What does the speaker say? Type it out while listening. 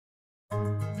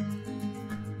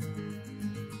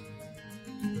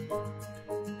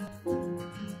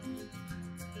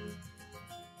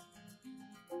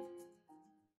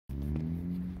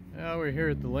Well, we're here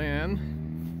at the land.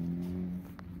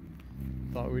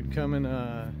 Thought we'd come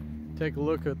and take a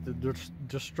look at the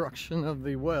destruction of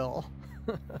the well.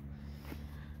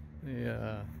 We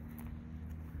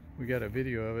got a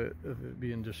video of it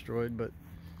being destroyed, but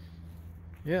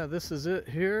yeah, this is it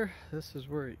here. This is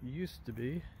where it used to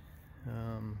be.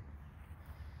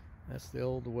 That's the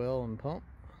old well and pump.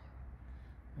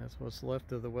 That's what's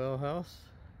left of the well house.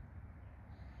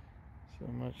 So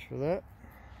much for that.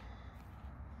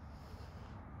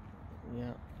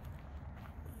 Yeah,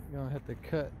 you're gonna have to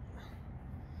cut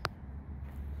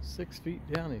 6 feet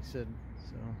down, he said,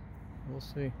 so we'll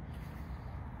see.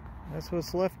 That's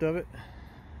what's left of it.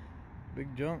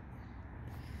 Big junk.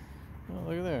 Oh,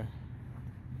 look at there.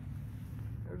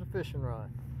 There's a fishing rod.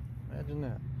 Imagine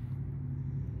that.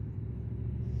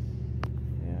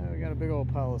 Yeah, we got a big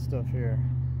old pile of stuff here.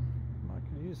 I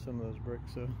could use some of those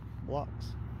bricks, blocks.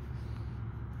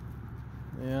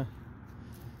 Yeah,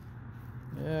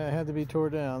 it had to be tore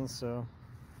down, so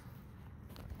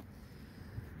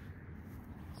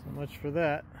much for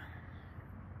that.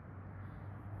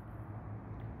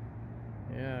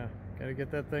 Yeah, gotta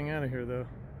get that thing out of here though.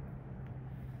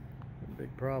 A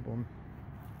big problem.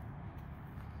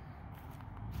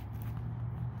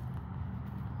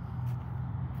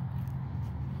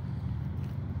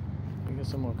 I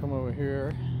guess I'm gonna come over here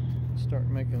and start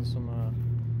making some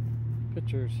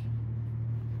pictures.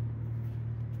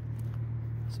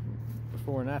 Some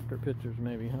before and after pictures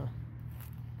maybe, huh?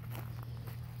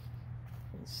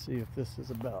 Let's see if this is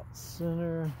about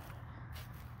center.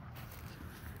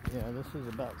 Yeah, this is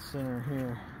about center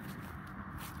here.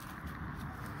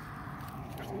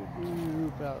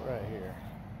 About right here.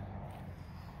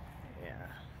 Yeah,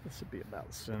 this would be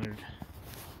about centered.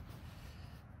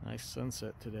 Nice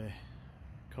sunset today.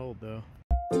 Cold though.